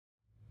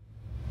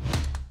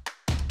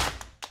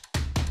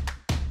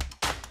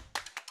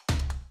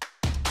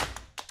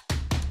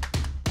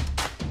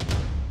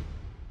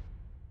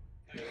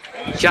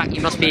Jack,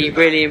 you must be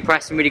really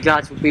impressed and really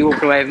glad to be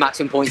walking away with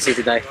maximum points here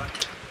today.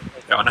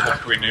 Yeah, I know.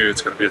 We knew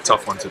it's going to be a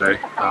tough one today.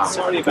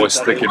 The boys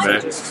stick in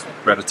there.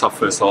 We had a tough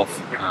first half.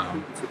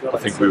 I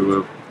think we were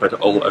a bit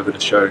all over the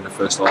show in the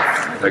first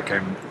half. They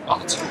came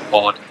out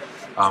hard.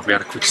 We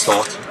had a quick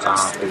start,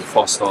 or a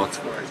fast start,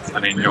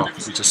 and then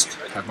we just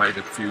have made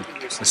a few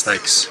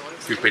mistakes, a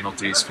few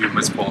penalties, a few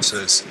missed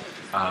passes.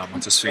 I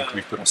just think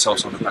we put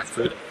ourselves on the back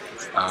foot.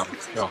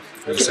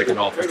 In the second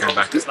half we came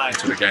back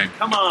into the game.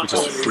 We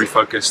just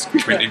refocused,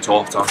 we went into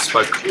half time,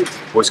 spoke,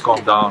 boys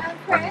calmed down,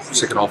 and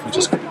second half we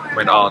just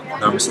went out,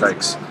 no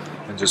mistakes,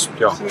 and just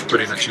put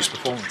in a Chiefs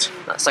performance.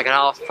 That second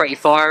half pretty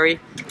fiery.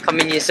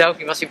 Coming yourself,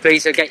 you must be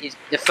pleased to get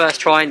the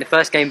first try in the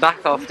first game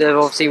back after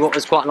obviously what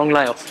was quite a long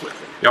layoff.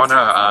 Yeah, I know,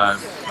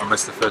 I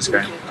missed the first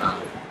game,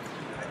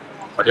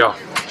 but yeah,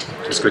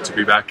 it's good to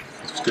be back.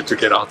 It's good to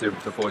get out there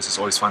with the boys. It's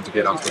always fun to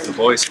get out with the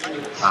boys.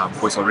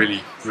 Boys are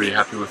really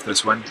happy with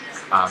this win.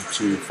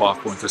 2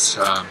 5-pointers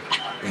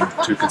in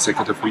 2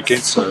 consecutive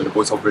weekends, so the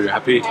boys are very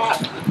happy.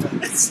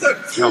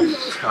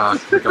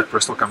 We got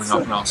Bristol coming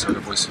up now, so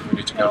the boys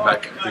need to go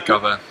back,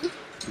 recover,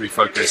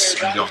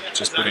 refocus, and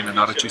just put in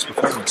another Chiefs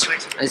performance.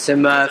 And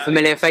some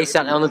familiar faces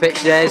out there on the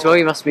pitch there as well.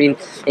 You must have been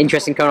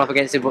interesting coming up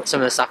against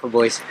some of the Safa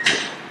boys.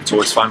 It's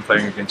always fun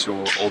playing against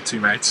your old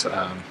teammates.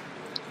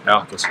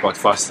 It was quite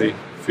feisty.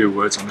 Few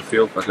words on the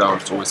field, but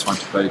it's always fun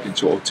to play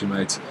against your old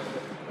teammates.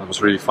 It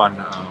was really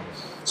fun.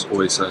 It's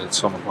always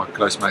some of my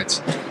close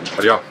mates,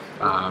 but it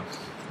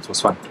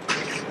was fun.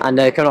 And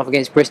coming off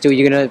against Bristol,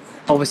 you're going to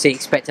obviously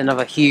expect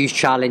another huge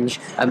challenge,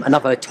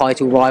 another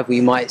title rival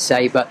you might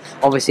say, but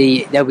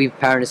obviously they'll be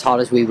preparing as hard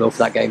as we will for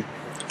that game.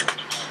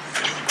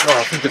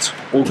 I think it's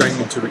all going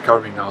into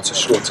recovery now. It's a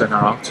short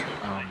turnaround.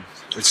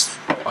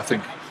 I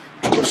think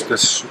with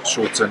this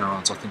short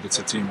turnaround, I think it's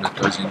a team that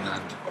goes in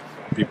and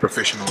be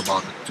professional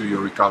about it, do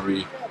your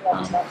recovery,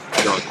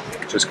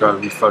 just go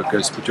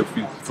refocus,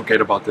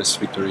 forget about this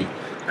victory,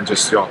 and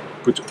just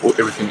put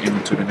everything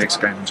into the next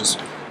game and just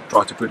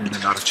try to put in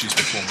another Chiefs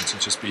performance and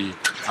just be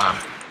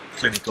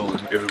clinical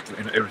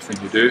in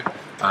everything you do,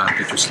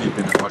 get your sleep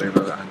in and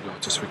whatever,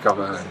 and just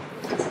recover and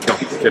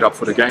get up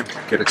for the game,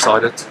 get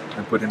excited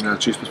and put in a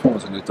Chiefs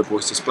performance and let the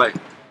boys display.